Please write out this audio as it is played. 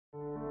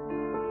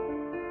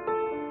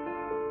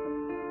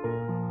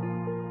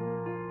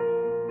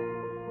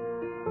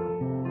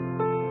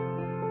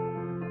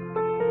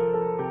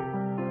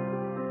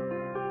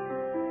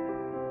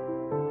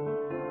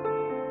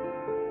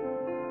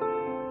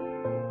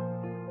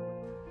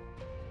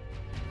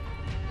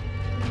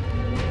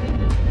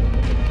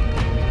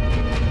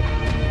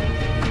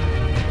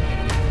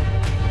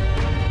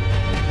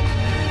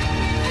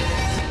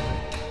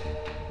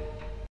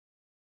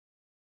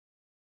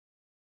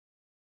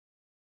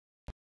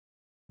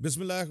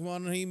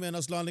Bismillahirrahmanirrahim and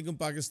Assalamu alaikum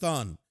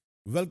Pakistan.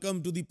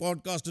 Welcome to the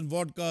podcast and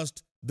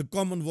vodcast, The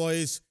Common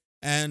Voice,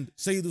 and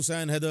Syed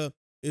Hussain Haider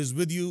is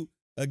with you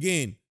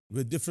again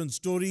with different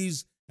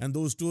stories, and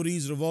those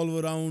stories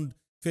revolve around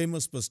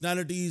famous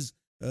personalities,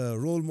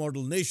 role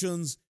model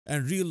nations,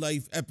 and real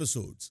life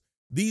episodes.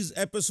 These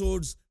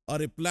episodes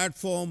are a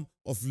platform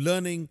of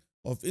learning,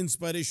 of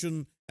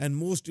inspiration, and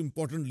most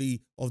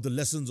importantly, of the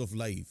lessons of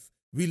life.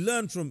 We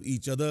learn from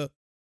each other,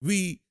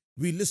 we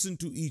listen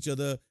to each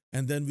other,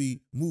 and then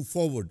we move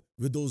forward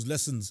with those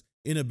lessons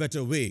in a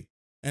better way.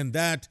 And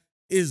that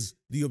is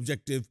the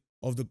objective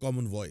of the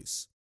Common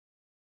Voice.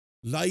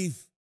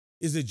 Life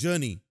is a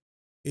journey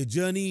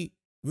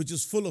which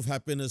is full of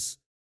happiness,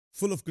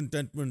 full of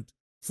contentment,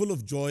 full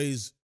of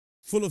joys,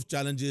 full of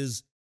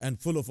challenges,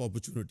 and full of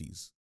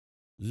opportunities.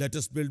 Let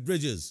us build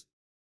bridges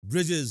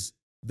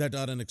that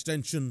are an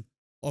extension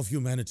of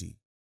humanity.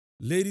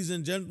 Ladies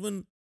and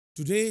gentlemen,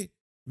 today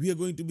we are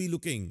going to be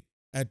looking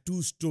at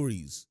two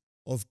stories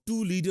of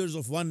two leaders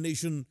of one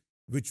nation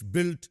which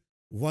built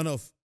one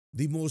of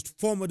the most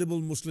formidable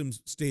Muslim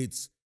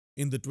states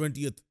in the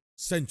 20th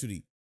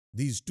century.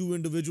 These two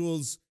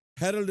individuals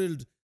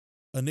heralded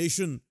a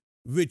nation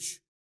which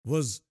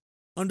was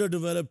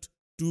underdeveloped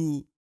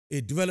to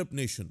a developed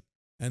nation.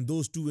 And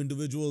those two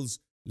individuals,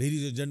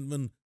 ladies and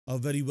gentlemen, are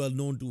very well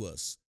known to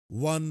us.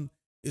 One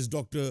is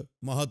Dr.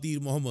 Mahatir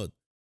Mohamad,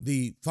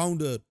 the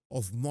founder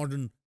of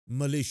modern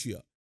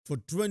Malaysia. For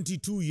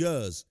 22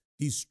 years,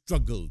 he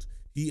struggled,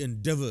 he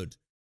endeavored,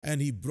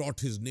 and he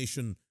brought his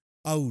nation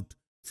out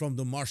from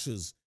the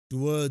marshes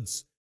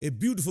towards a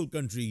beautiful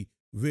country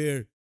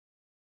where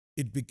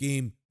it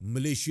became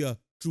Malaysia,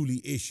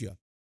 truly Asia.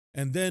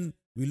 And then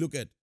we look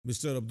at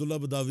Mr. Abdullah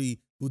Badawi,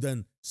 who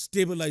then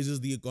stabilizes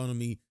the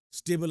economy,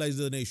 stabilizes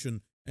the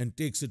nation, and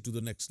takes it to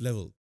the next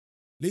level.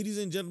 Ladies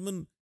and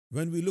gentlemen,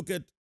 when we look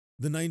at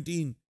the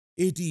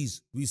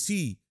 1980s, we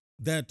see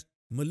that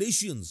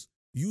Malaysians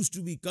used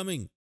to be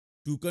coming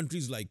to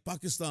countries like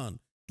Pakistan,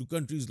 to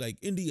countries like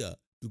India,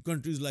 to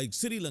countries like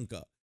Sri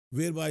Lanka,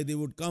 whereby they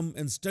would come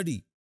and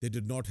study. They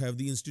did not have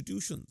the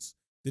institutions.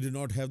 They did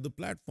not have the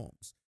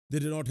platforms. They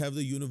did not have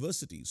the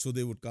universities. So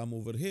they would come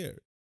over here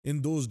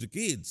in those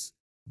decades.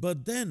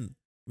 But then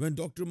when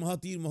Dr.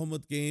 Mahatir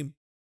Mohamad came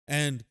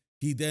and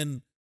he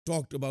then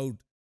talked about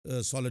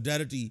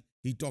solidarity,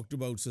 he talked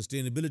about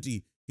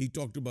sustainability, he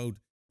talked about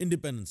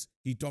independence,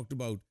 he talked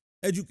about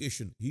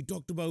education, he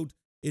talked about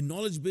a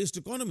knowledge-based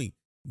economy,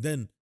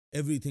 then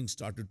everything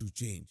started to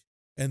change.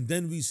 And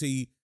then we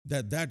see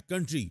that that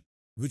country,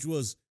 which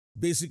was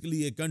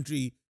basically a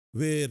country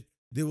where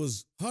there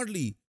was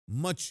hardly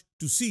much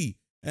to see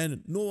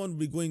and no one would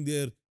be going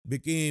there,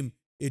 became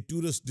a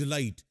tourist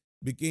delight,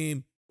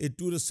 became a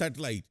tourist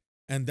satellite,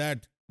 and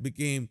that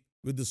became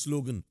with the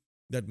slogan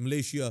that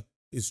Malaysia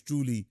is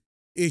truly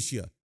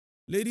Asia.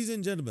 Ladies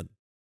and gentlemen,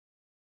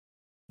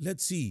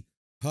 let's see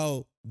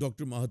how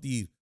Dr.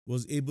 Mahathir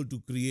was able to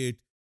create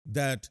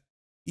that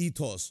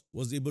ethos,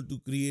 was able to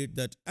create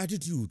that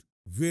attitude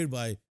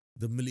whereby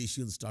the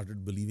Malaysians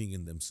started believing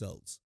in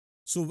themselves.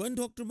 So when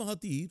Dr.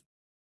 Mahathir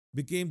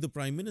became the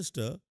Prime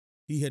Minister,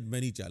 he had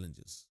many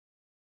challenges.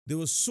 There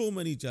were so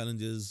many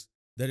challenges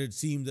that it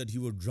seemed that he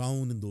would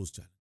drown in those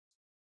challenges.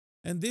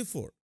 And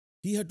therefore,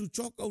 he had to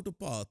chalk out a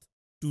path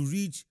to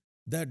reach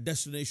that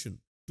destination,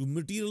 to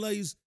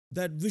materialize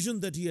that vision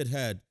that he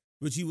had,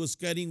 which he was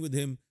carrying with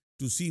him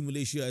to see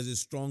Malaysia as a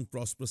strong,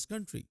 prosperous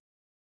country.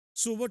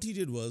 So what he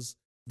did was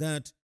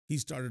that he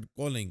started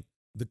calling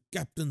the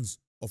captains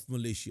of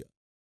Malaysia.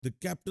 The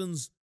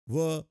captains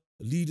were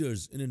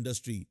leaders in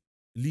industry,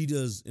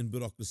 leaders in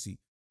bureaucracy,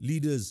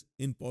 leaders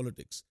in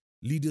politics,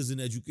 leaders in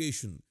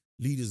education,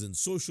 leaders in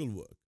social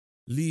work,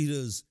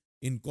 leaders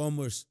in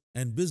commerce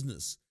and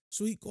business.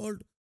 So he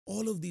called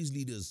all of these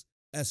leaders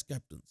as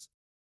captains,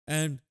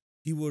 and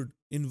he would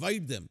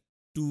invite them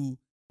to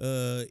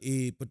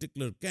a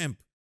particular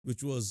camp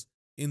which was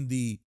in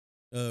the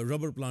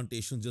rubber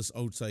plantation just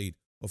outside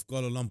of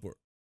Kuala Lumpur.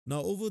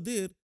 Now over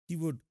there, he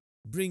would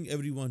bring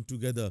everyone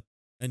together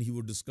and he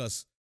would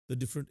discuss the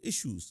different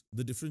issues,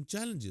 the different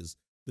challenges,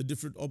 the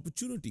different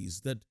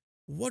opportunities, that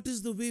what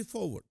is the way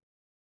forward?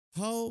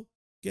 How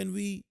can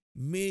we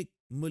make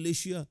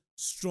Malaysia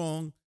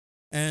strong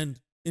and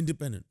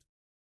independent?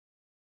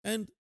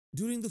 And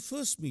during the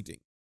first meeting,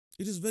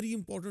 it is very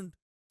important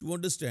to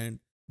understand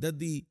that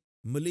the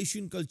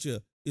Malaysian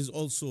culture is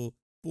also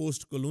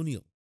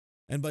post-colonial.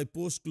 And by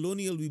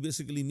post-colonial, we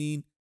basically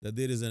mean that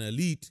there is an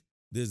elite,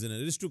 there is an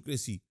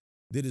aristocracy,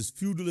 there is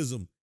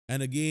feudalism,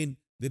 and again,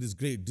 there is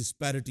great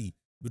disparity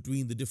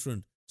between the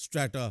different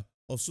strata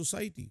of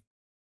society.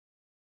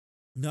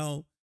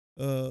 Now,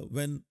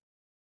 when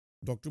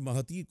Dr.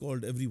 Mahathir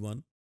called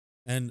everyone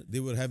and they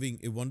were having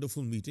a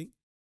wonderful meeting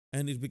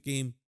and it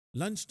became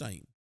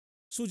lunchtime.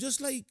 So just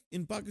like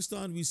in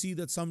Pakistan, we see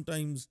that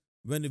sometimes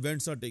when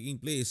events are taking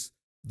place,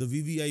 the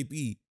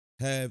VVIP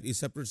have a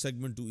separate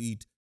segment to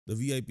eat, the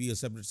VIP a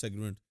separate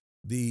segment,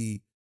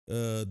 the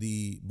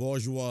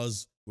bourgeois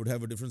would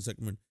have a different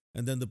segment,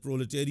 and then the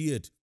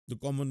proletariat, the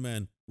common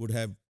man, would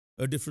have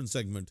a different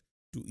segment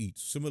to eat.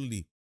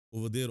 Similarly,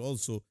 over there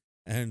also,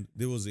 and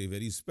there was a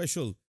very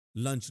special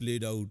lunch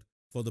laid out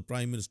for the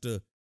Prime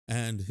Minister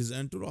and his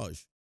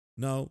entourage.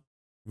 Now,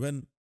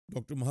 when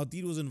Dr.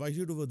 Mahathir was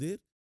invited over there,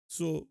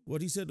 so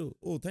what he said,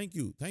 oh, thank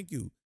you, thank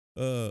you.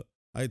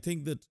 I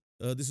think that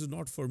this is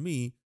not for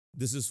me,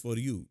 this is for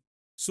you.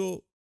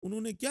 So,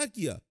 انہوں نے کیا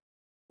کیا؟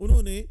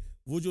 انہوں نے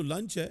وہ جو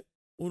lunch ہے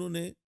انہوں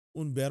نے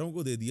ان بیروں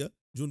کو دے دیا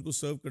جو ان کو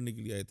سرو کرنے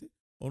کے لیے آئے تھے,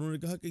 اور انہوں نے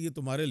کہا کہ یہ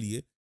تمہارے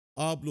لیے,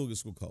 آپ لوگ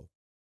اس کو کھاؤ.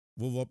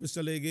 وہ واپس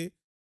چلے گئے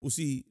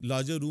اسی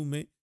لارجر روم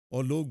میں,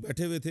 اور لوگ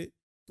بیٹھے ہوئے تھے,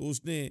 تو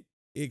اس نے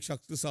ایک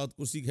شخص کے ساتھ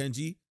کرسی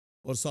کھینچی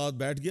اور ساتھ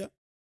بیٹھ گیا,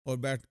 اور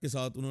بیٹھ کے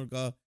ساتھ انہوں نے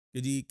کہا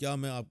کہ جی کیا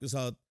میں آپ کے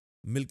ساتھ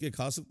مل کے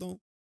کھا سکتا ہوں؟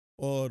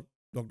 اور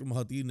ڈاکٹر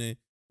مہاتیر نے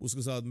اس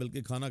کے ساتھ مل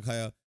کے کھانا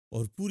کھایا,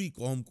 اور پوری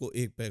قوم کو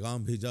ایک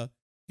پیغام بھیجا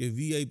کہ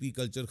وی آئی پی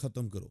کلچر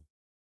ختم کرو,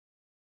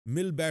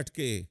 مل بیٹھ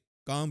کے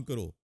کام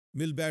کرو,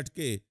 مل بیٹھ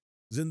کے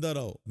زندہ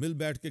رہو, مل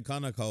بیٹھ کے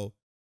کھانا کھاؤ,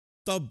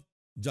 تب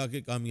جا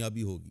کے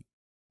کامیابی ہوگی.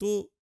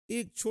 تو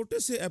ایک چھوٹے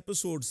سے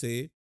ایپیسوڈ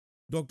سے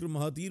ڈاکٹر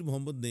مہاتیر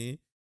محمد نے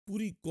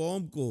پوری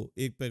قوم کو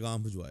ایک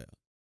پیغام بھجوایا,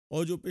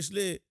 اور جو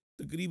پچھلے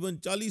تقریباً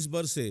 40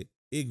 برس سے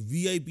ایک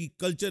وی آئی پی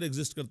کلچر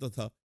ایگزسٹ کرتا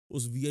تھا,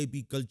 اس وی آئی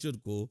پی کلچر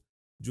کو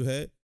جو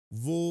ہے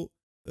وہ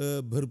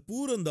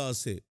بھرپور انداز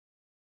سے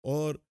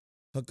اور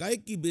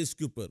حقائق کی بیس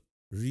کے اوپر,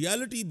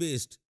 ریالٹی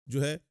بیسڈ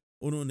جو ہے,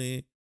 انہوں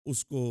نے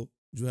اس کو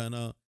جو ہے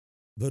نا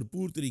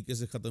بھرپور طریقے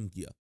سے ختم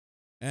کیا.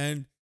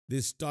 And they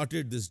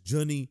started this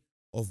journey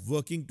of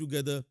working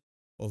together,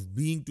 of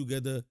being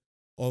together,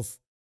 of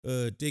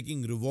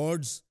taking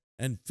rewards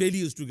and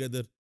failures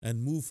together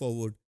and move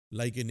forward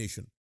like a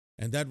nation.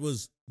 And that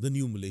was the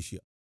new Malaysia.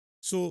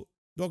 So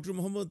Dr.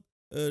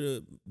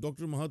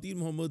 Mahathir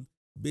Mohamad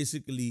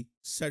basically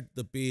set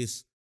the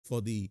pace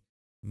for the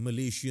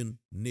Malaysian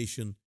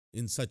nation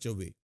in such a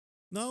way.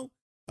 Now,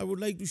 I would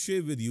like to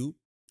share with you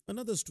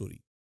another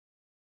story.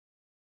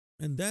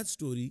 And that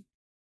story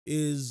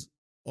is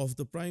of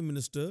the Prime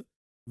Minister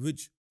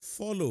which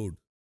followed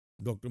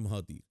Dr.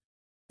 Mahathir.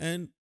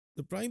 And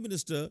the Prime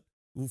Minister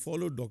who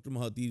followed Dr.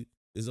 Mahathir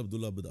is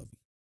Abdullah Badawi.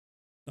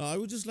 Now, I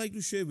would just like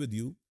to share with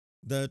you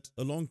that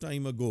a long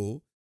time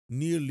ago,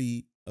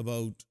 nearly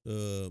about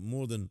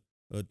more than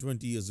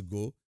 20 years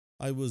ago,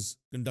 I was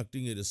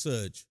conducting a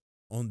research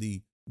on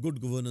the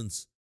good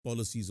governance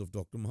policies of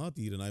Dr.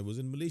 Mahathir, and I was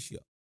in Malaysia.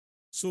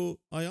 So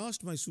I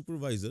asked my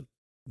supervisor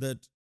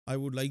that I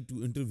would like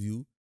to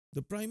interview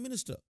the Prime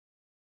Minister,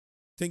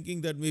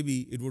 thinking that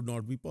maybe it would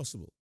not be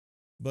possible.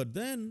 But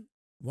then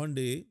one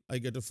day I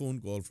get a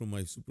phone call from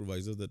my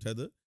supervisor that,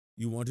 Haider,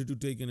 you wanted to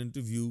take an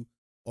interview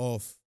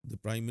of the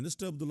Prime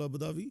Minister Abdullah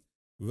Badawi?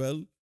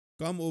 Well,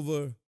 come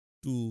over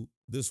to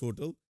this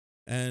hotel,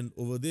 and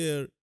over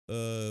there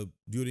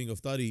during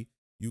Iftari,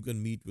 you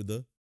can meet with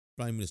the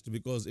Prime Minister,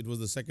 because it was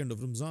the 2nd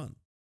of Ramzan.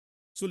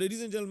 So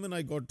ladies and gentlemen,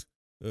 I got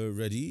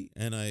ready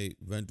and I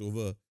went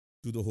over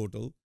to the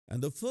hotel,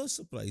 and the first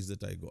surprise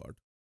that I got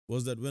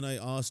was that when I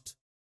asked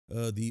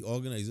the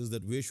organizers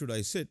that where should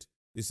I sit,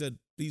 they said,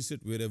 please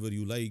sit wherever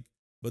you like,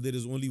 but there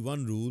is only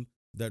one rule,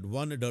 that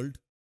one adult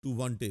to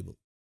one table.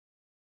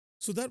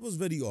 So that was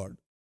very odd.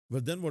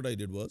 But then what I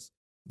did was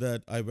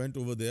that I went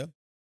over there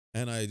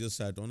and I just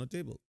sat on a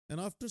table. And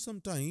after some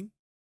time,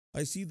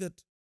 I see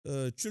that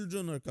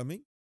children are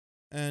coming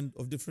and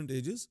of different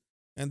ages,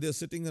 and they're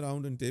sitting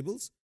around in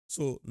tables.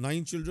 So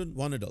 9 children,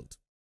 1 adult.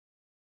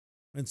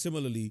 And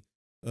similarly,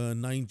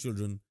 9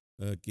 children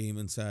came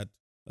and sat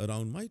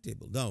around my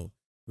table. Now,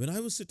 when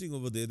I was sitting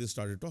over there, they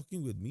started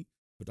talking with me,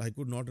 but I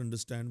could not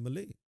understand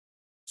Malay.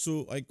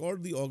 So I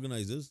called the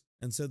organizers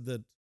and said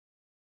that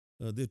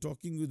they're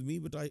talking with me,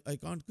 but I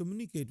can't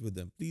communicate with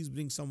them. Please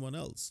bring someone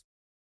else.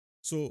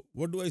 So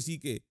what do I see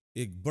کہ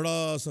ایک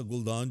بڑا سا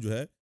گلدان جو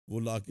ہے وہ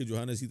لا کے جو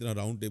ہے نا اسی طرح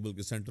راؤنڈ ٹیبل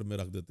کے سینٹر میں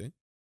رکھ دیتے ہیں,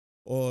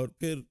 اور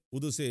پھر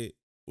ادھر سے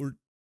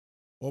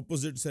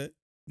اپوزٹ سے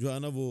جو ہے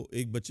نا وہ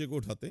ایک بچے کو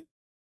اٹھاتے ہیں,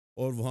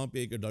 اور وہاں پہ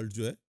ایک ایڈلٹ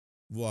جو ہے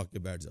وہ آ کے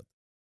بیٹھ جاتا ہے.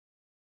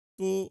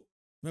 تو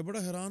میں بڑا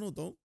حیران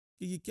ہوتا ہوں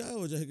کہ یہ کیا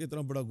وجہ ہے کہ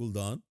اتنا بڑا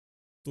گلدان.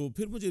 تو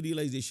پھر مجھے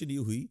ریئلائزیشن یہ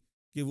ہوئی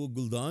کہ وہ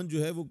گلدان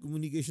جو ہے وہ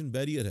کمیونیکیشن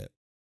بیریئر ہے,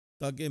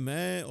 تاکہ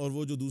میں اور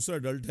وہ جو دوسرا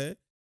ایڈلٹ ہے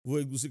وہ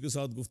ایک دوسرے کے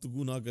ساتھ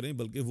گفتگو نہ کریں,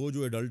 بلکہ وہ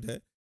جو ایڈلٹ ہے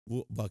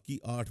وہ باقی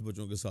 8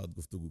 بچوں کے ساتھ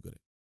گفتگو کریں.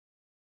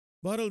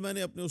 بہرحال میں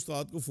نے اپنے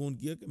استاد کو فون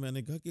کیا کہ میں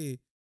نے کہا کہ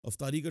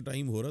افطاری کا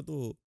ٹائم ہو رہا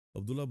تو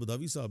عبداللہ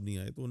بداوی صاحب نہیں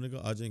آئے, تو انہوں نے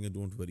کہا آ جائیں گے,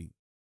 ڈونٹ وری.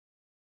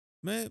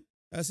 میں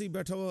ایسے ہی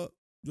بیٹھا ہوا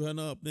جو ہے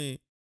نا اپنے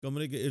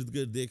کمرے کے ارد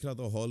گرد دیکھ رہا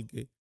تھا ہال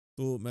کے,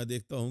 تو میں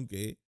دیکھتا ہوں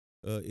کہ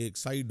ایک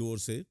سائیڈ ڈور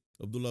سے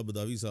عبداللہ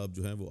بداوی صاحب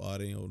جو ہیں وہ آ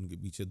رہے ہیں, اور ان کے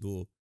پیچھے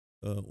 2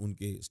 ان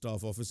کے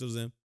اسٹاف آفیسرز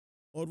ہیں,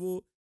 اور وہ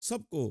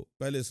سب کو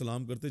پہلے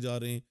سلام کرتے جا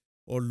رہے ہیں,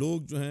 اور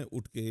لوگ جو ہیں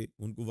اٹھ کے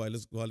ان کو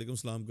وعلیکم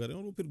السلام کر رہے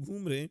ہیں, اور وہ پھر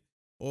گھوم رہے ہیں,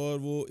 اور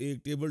وہ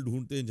ایک ٹیبل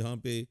ڈھونڈتے ہیں جہاں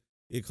پہ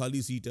ایک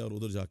خالی سیٹ ہے, اور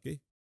ادھر جا کے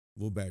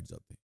وہ بیٹھ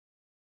جاتے ہیں.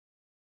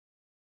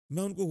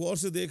 میں ان کو غور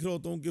سے دیکھ رہا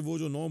ہوتا ہوں کہ وہ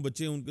جو 9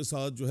 بچے ہیں ان کے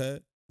ساتھ جو ہے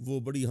وہ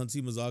بڑی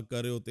ہنسی مذاق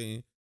کر رہے ہوتے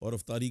ہیں, اور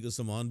افطاری کا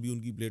سامان بھی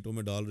ان کی پلیٹوں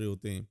میں ڈال رہے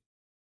ہوتے ہیں.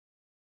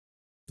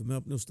 تو میں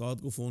اپنے استاد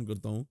کو فون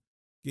کرتا ہوں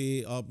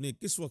کہ آپ نے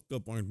کس وقت کا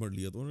اپوائنٹمنٹ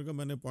لیا؟ تو انہوں نے کہا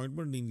میں نے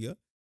اپوائنٹمنٹ نہیں لیا,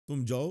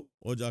 تم جاؤ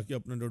اور جا کے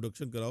اپنا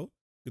انٹروڈکشن کراؤ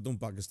کہ تم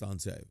پاکستان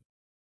سے آئے ہو۔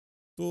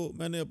 تو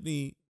میں نے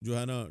اپنی جو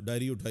ہے نا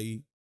ڈائری اٹھائی،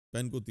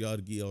 پین کو تیار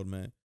کیا اور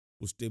میں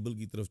اس ٹیبل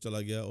کی طرف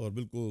چلا گیا اور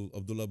بالکل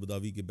عبداللہ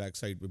بداوی کے بیک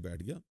سائڈ پہ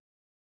بیٹھ گیا،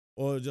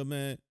 اور جب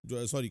میں جو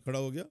ہے کھڑا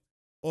ہو گیا،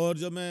 اور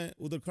جب میں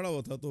ادھر کھڑا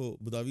ہوا تھا تو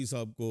بداوی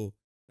صاحب کو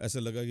ایسا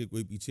لگا کہ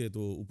کوئی پیچھے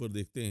تو اوپر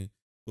دیکھتے ہیں،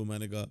 تو میں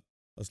نے کہا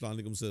السلام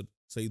علیکم سر،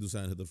 سعید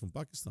حسین حیدر فرام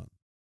پاکستان۔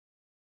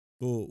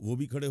 تو وہ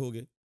بھی کھڑے ہو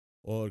گئے،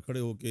 اور کھڑے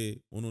ہو کے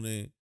انہوں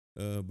نے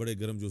بڑے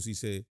گرم جوشی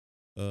سے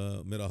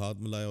میرا ہاتھ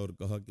ملایا اور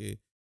کہا کہ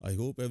I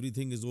hope every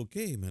thing is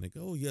okay. میں نے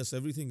کہا او یس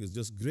every thing is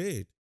just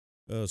great,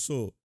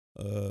 so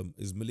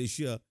is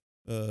Malaysia,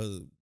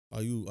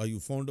 are you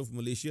fond of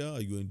Malaysia,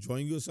 are you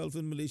enjoying your self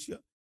in Malaysia?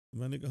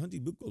 میں نے کہا ہاں جی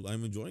بالکل، I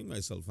am enjoying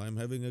my self, I am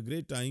having a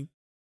great time,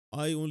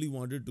 I only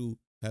wanted to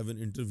have an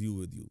interview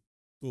with you.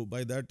 تو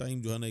by that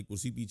time جو ہے نا ایک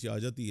کرسی پیچھے آ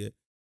جاتی ہے،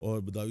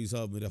 اور بداوی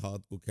صاحب میرے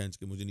ہاتھ کو کھینچ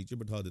کے مجھے نیچے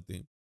بٹھا دیتے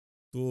ہیں۔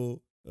 تو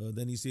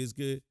دین ہی سیز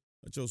کہ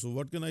اچھا so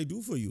what can I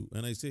do for you,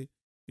 and I سے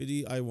کہ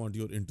جی آئی وانٹ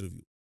یور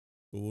انٹرویو۔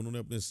 تو انہوں نے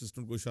اپنے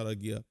اسسٹنٹ کو اشارہ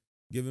کیا،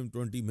 گیو ہم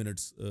 20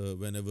 minutes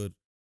when ever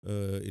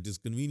it is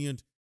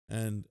convenient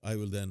and I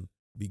will then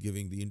be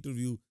giving the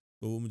interview.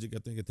 تو وہ مجھے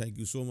کہتے ہیں کہ thank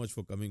you so much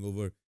for coming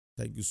over,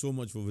 thank you so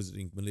much for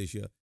visiting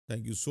Malaysia,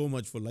 thank you so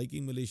much for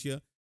liking Malaysia,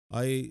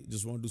 I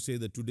just want to سے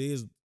that today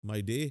is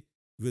my day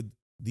with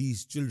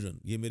these children,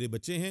 یہ میرے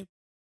بچے ہیں،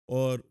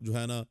 اور جو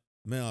ہے نا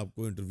میں آپ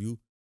کو انٹرویو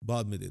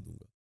بعد میں دے دوں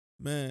گا۔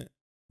 میں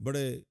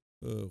بڑے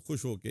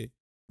خوش ہو کے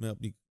میں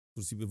اپنی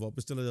کرسی پہ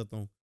واپس چلا جاتا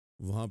ہوں۔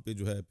 وہاں پہ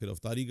جو ہے پھر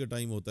افطاری کا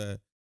ٹائم ہوتا ہے،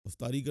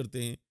 افطاری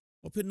کرتے ہیں،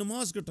 اور پھر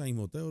نماز کا ٹائم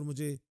ہوتا ہے، اور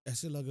مجھے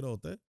ایسے لگ رہا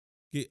ہوتا ہے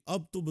کہ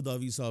اب تو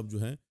بداوی صاحب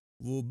جو ہیں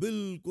وہ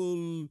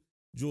بالکل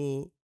جو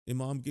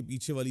امام کے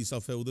پیچھے والی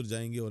صف ہے ادھر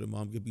جائیں گے اور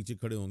امام کے پیچھے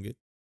کھڑے ہوں گے،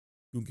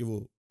 کیونکہ وہ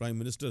پرائم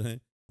منسٹر ہیں،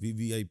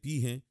 وی آئی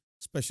پی ہیں،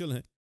 اسپیشل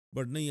ہیں۔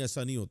 بٹ نہیں،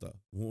 ایسا نہیں ہوتا،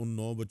 وہ ان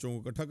 9 بچوں کو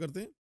اکٹھا کرتے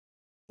ہیں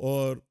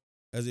اور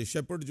ایز اے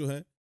شیپرڈ جو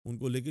ہے ان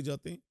کو لے کے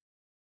جاتے ہیں،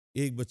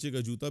 ایک بچے کا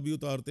جوتا بھی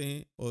اتارتے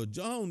ہیں، اور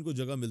جہاں ان کو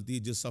جگہ ملتی ہے،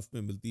 جس صف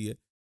میں ملتی ہے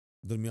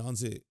درمیان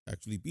سے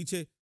ایکچولی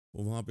پیچھے،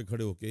 وہ وہاں پہ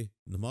کھڑے ہو کے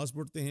نماز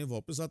پڑھتے ہیں،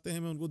 واپس آتے ہیں،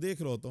 میں ان کو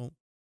دیکھ رہا ہوتا ہوں،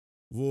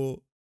 وہ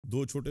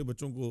 2 چھوٹے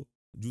بچوں کو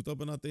جوتا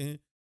پہناتے ہیں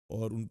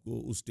اور ان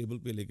کو اس ٹیبل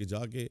پہ لے کے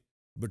جا کے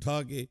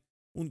بٹھا کے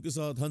ان کے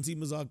ساتھ ہنسی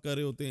مذاق کر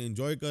رہے ہوتے ہیں،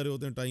 انجوائے کر رہے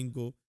ہوتے ہیں ٹائم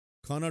کو،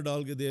 کھانا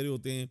ڈال کے دے رہے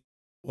ہوتے ہیں،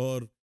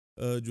 اور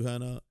جو ہے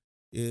نا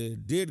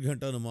 1.5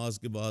 گھنٹہ نماز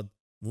کے بعد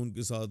وہ ان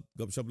کے ساتھ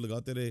گپ شپ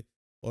لگاتے رہے،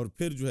 اور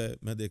پھر جو ہے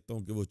میں دیکھتا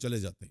ہوں کہ وہ چلے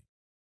جاتے ہیں۔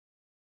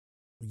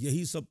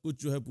 یہی سب کچھ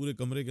جو ہے پورے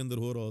کمرے کے اندر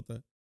ہو رہا ہوتا ہے۔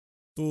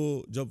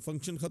 تو جب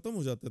فنکشن ختم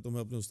ہو جاتا ہے تو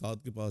میں اپنے استاد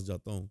کے پاس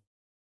جاتا ہوں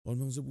اور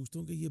میں ان سے پوچھتا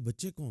ہوں کہ یہ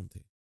بچے کون تھے؟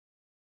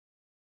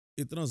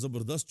 اتنا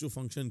زبردست جو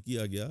فنکشن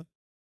کیا گیا،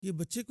 یہ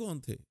بچے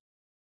کون تھے؟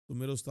 تو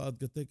میرا استاد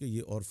کہتا ہے کہ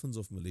یہ آرفنز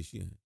آف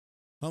ملیشیا ہیں،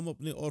 ہم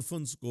اپنے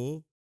آرفنز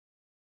کو،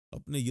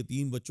 اپنے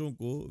یتیم بچوں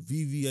کو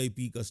وی آئی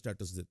پی کا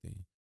سٹیٹس دیتے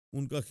ہیں،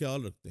 ان کا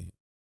خیال رکھتے ہیں،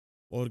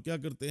 اور کیا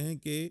کرتے ہیں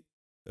کہ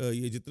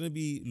یہ جتنے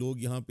بھی لوگ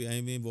یہاں پہ آئے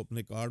ہوئے ہیں وہ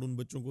اپنے کارڈ ان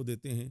بچوں کو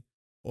دیتے ہیں،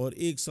 اور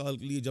 1 سال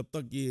کے لیے جب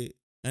تک یہ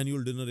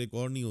اینیول ڈنر ایک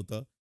اور نہیں ہوتا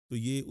تو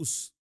یہ اس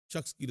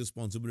شخص کی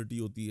رسپانسبلٹی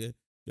ہوتی ہے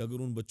کہ اگر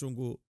ان بچوں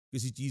کو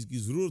کسی چیز کی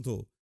ضرورت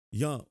ہو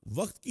یا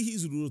وقت کی ہی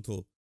ضرورت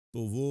ہو تو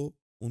وہ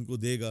ان کو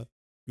دے گا،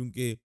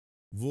 کیونکہ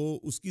وہ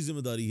اس کی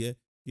ذمہ داری ہے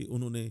کہ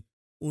انہوں نے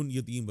ان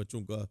یتیم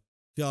بچوں کا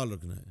خیال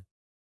رکھنا ہے۔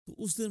 تو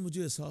اس دن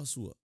مجھے احساس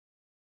ہوا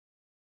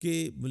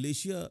کہ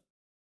ملیشیا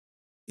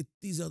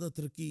اتنی زیادہ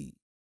ترقی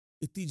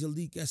اتنی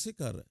جلدی کیسے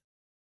کر رہا ہے،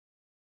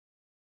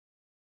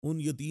 ان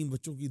یتیم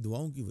بچوں کی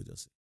دعاؤں کی وجہ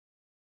سے۔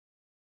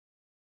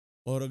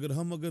 اور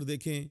اگر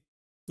دیکھیں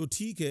تو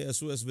ٹھیک ہے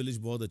ایس او ایس ولیج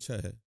بہت اچھا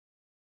ہے،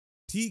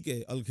 ٹھیک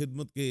ہے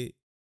الخدمت کے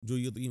جو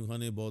یتیم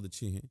خانے بہت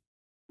اچھے ہیں،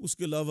 اس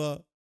کے علاوہ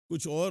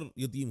کچھ اور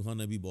یتیم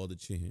خانے بھی بہت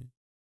اچھے ہیں،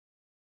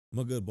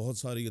 مگر بہت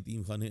سارے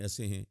یتیم خانے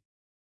ایسے ہیں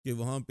کہ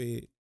وہاں پہ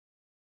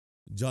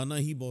جانا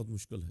ہی بہت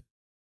مشکل ہے،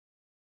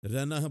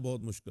 رہنا ہے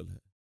بہت مشکل ہے،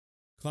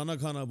 کھانا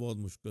کھانا بہت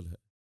مشکل ہے،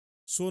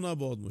 سونا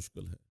بہت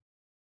مشکل ہے۔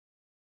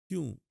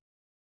 کیوں؟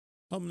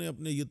 ہم نے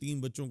اپنے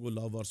یتیم بچوں کو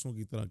لاوارثوں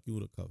کی طرح کیوں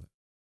رکھا ہوا ہے؟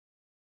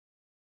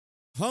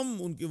 ہم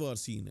ان کے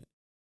وارثین ہیں،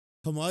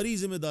 ہماری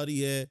ذمہ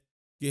داری ہے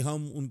کہ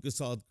ہم ان کے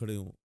ساتھ کھڑے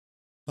ہوں،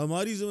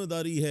 ہماری ذمہ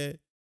داری ہے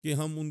کہ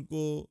ہم ان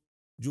کو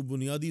جو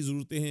بنیادی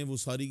ضرورتیں ہیں وہ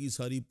ساری کی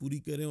ساری پوری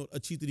کریں اور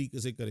اچھی طریقے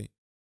سے کریں۔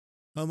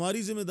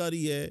 ہماری ذمہ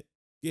داری ہے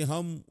کہ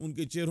ہم ان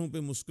کے چہروں پہ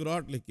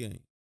مسکراہٹ لے کے آئیں۔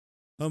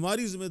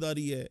 ہماری ذمہ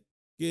داری ہے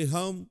کہ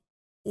ہم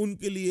ان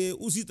کے لیے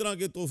اسی طرح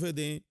کے تحفے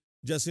دیں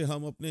جیسے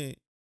ہم اپنے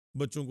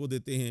بچوں کو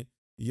دیتے ہیں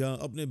یا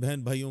اپنے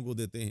بہن بھائیوں کو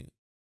دیتے ہیں۔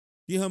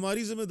 یہ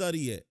ہماری ذمہ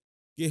داری ہے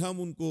کہ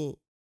ہم ان کو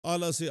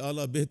اعلیٰ سے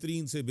اعلیٰ،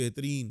 بہترین سے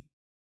بہترین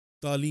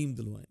تعلیم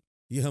دلوائیں۔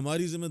 یہ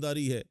ہماری ذمہ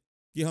داری ہے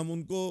کہ ہم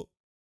ان کو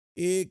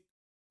ایک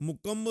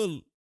مکمل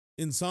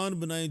انسان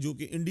بنائیں جو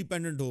کہ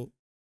انڈیپینڈنٹ ہو،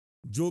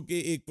 جو کہ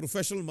ایک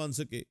پروفیشنل بن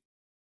سکے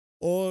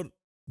اور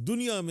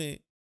دنیا میں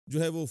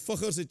جو ہے وہ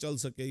فخر سے چل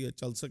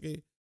سکے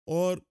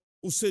اور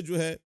اس سے جو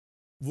ہے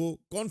وہ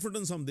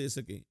کانفیڈنس ہم دے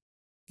سکیں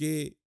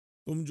کہ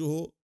تم جو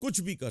ہو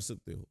کچھ بھی کر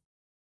سکتے ہو۔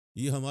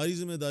 یہ ہماری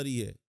ذمہ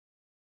داری ہے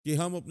کہ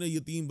ہم اپنے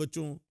یتیم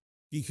بچوں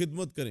کی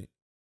خدمت کریں،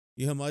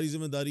 یہ ہماری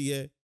ذمہ داری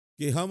ہے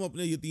کہ ہم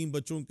اپنے یتیم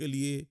بچوں کے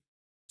لیے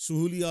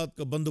سہولیات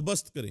کا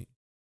بندوبست کریں.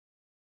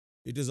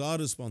 It is our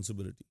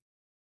responsibility.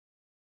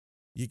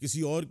 یہ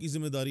کسی اور کی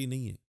ذمہ داری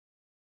نہیں ہے.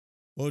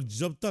 اور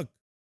جب تک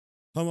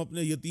ہم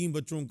اپنے یتیم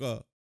بچوں کا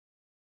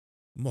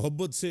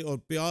محبت سے اور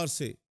پیار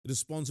سے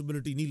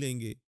رسپانسبلٹی نہیں لیں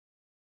گے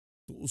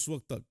تو اس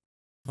وقت تک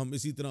ہم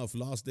اسی طرح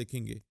افلاس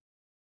دیکھیں گے,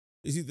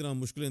 اسی طرح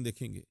مشکلیں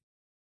دیکھیں گے,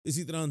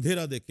 اسی طرح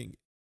اندھیرا دیکھیں گے.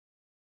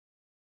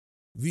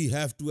 We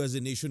have to as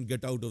a nation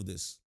get out of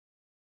this.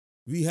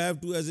 We have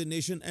to as a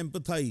nation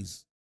empathize.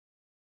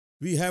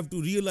 We have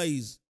to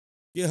realize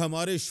کہ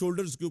ہمارے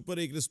شولڈرز کے اوپر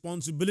ایک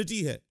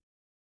رسپانسبلٹی ہے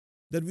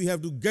that we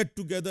have to get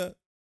together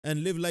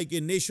and live like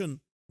a nation,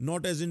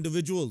 not as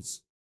individuals,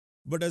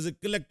 but as a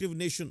collective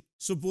nation,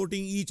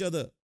 supporting each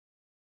other.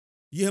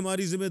 یہ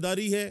ہماری ذمہ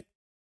داری ہے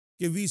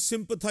کہ we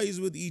sympathize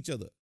with each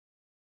other.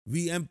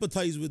 We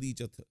empathize with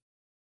each other.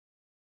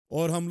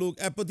 اور ہم لوگ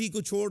ایپتھی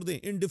کو چھوڑ دیں,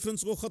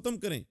 انڈیفرنس کو ختم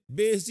کریں,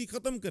 بے حسی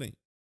ختم کریں,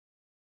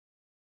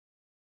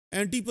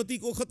 اینٹی پتی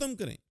کو ختم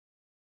کریں.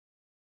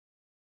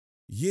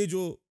 یہ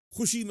جو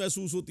خوشی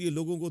محسوس ہوتی ہے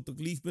لوگوں کو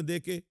تکلیف میں دے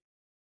کے,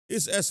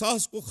 اس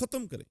احساس کو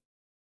ختم کریں.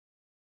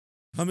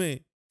 ہمیں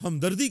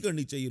ہمدردی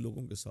کرنی چاہیے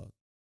لوگوں کے ساتھ,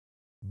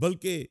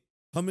 بلکہ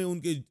ہمیں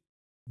ان کے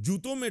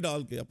جوتوں میں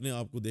ڈال کے اپنے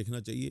آپ کو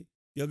دیکھنا چاہیے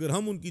کہ اگر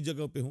ہم ان کی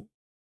جگہ پہ ہوں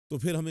تو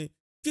پھر ہمیں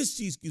کس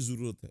چیز کی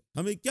ضرورت ہے,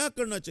 ہمیں کیا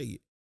کرنا چاہیے.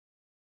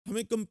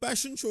 ہمیں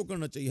کمپیشن شو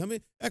کرنا چاہیے, ہمیں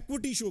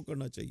ایکوٹی شو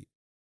کرنا چاہیے.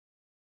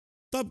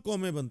 تب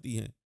قومیں بنتی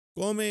ہیں.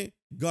 قومیں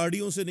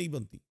گاڑیوں سے نہیں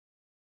بنتی,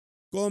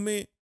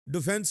 قومیں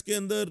ڈیفنس کے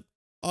اندر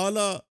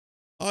اعلیٰ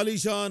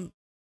عالیشان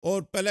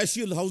اور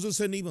پیلیشیل ہاؤسز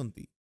سے نہیں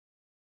بنتی,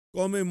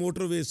 قومیں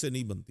موٹر ویز سے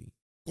نہیں بنتی,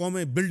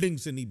 قومیں بلڈنگ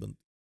سے نہیں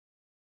بنتی,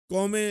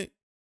 قومیں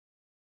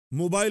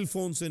موبائل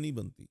فون سے نہیں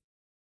بنتی,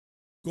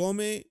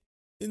 قومیں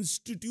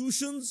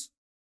انسٹیٹیوشنز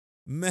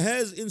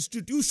محض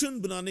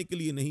انسٹیٹیوشن بنانے کے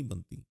لیے نہیں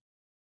بنتی.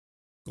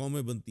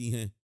 قومیں بنتی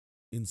ہیں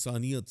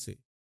انسانیت سے,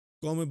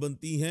 قومیں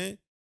بنتی ہیں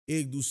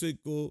ایک دوسرے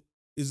کو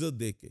عزت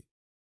دے کے,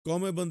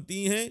 قومیں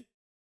بنتی ہیں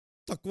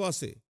تقوی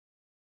سے,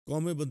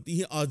 قومیں بنتی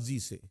ہیں عاجزی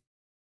سے,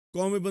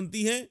 قومیں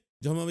بنتی ہیں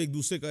جب ہم ایک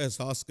دوسرے کا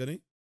احساس کریں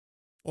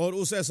اور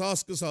اس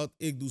احساس کے ساتھ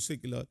ایک دوسرے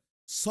کے لیے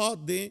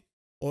ساتھ دیں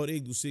اور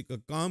ایک دوسرے کا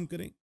کام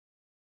کریں.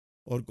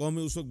 اور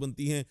قومیں اس وقت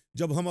بنتی ہیں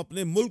جب ہم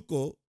اپنے ملک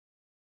کو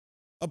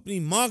اپنی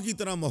ماں کی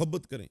طرح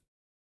محبت کریں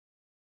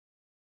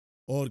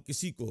اور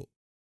کسی کو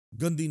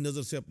گندی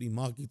نظر سے اپنی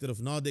ماں کی طرف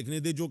نہ دیکھنے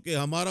دے, جو کہ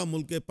ہمارا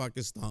ملک ہے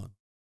پاکستان.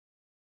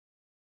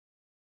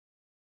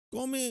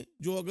 قومیں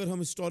جو اگر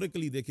ہم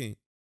ہسٹوریکلی دیکھیں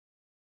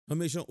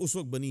ہمیشہ اس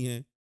وقت بنی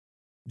ہیں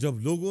جب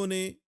لوگوں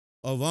نے,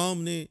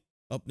 عوام نے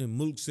اپنے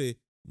ملک سے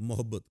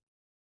محبت,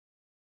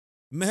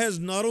 محض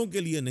نعروں کے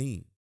لیے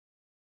نہیں,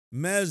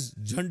 محض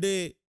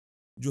جھنڈے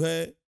جو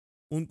ہے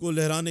ان کو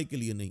لہرانے کے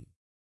لیے نہیں,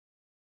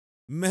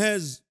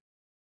 محض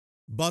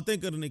باتیں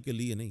کرنے کے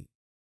لیے نہیں,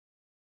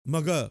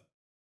 مگر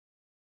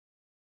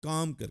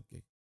کام کر کے,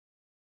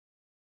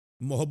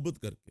 محبت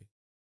کر کے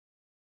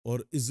اور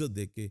عزت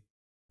دے کے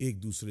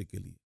ایک دوسرے کے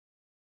لیے.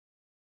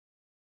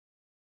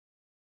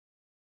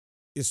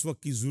 اس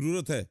وقت کی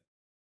ضرورت ہے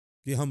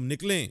کہ ہم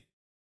نکلیں,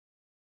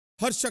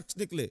 ہر شخص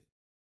نکلے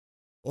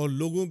اور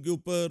لوگوں کے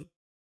اوپر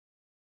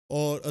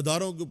اور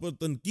اداروں کے اوپر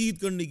تنقید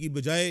کرنے کی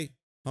بجائے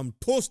ہم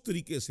ٹھوس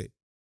طریقے سے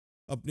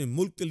اپنے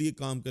ملک کے لیے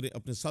کام کریں,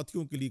 اپنے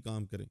ساتھیوں کے لیے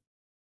کام کریں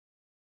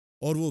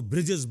اور وہ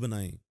برجز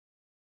بنائیں,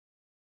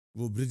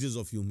 وہ برجز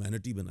آف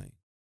ہیومینٹی بنائیں,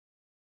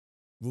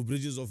 وہ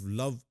bridges of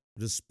love,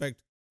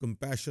 respect,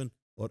 compassion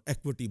اور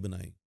ایکوٹی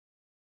بنائیں.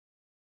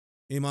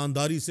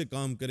 ایمانداری سے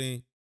کام کریں,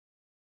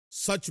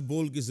 سچ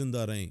بول کے زندہ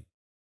رہیں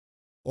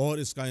اور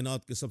اس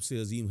کائنات کے سب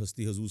سے عظیم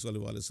ہستی حضور صلی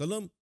اللہ علیہ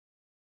وسلم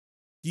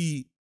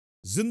کی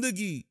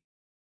زندگی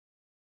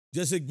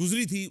جیسے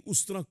گزری تھی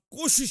اس طرح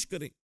کوشش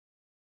کریں,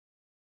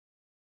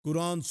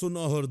 قرآن سننا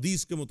اور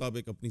حدیث کے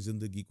مطابق اپنی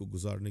زندگی کو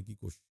گزارنے کی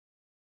کوشش.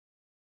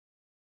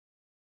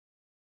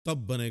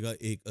 تب بنے گا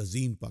ایک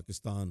عظیم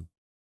پاکستان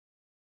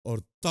اور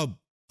تب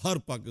ہر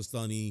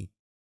پاکستانی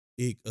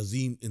ایک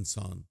عظیم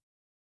انسان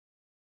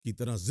کی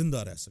طرح زندہ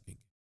رہ سکیں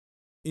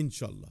گے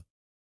انشاءاللہ.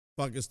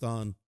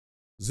 پاکستان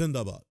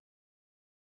زندہ باد.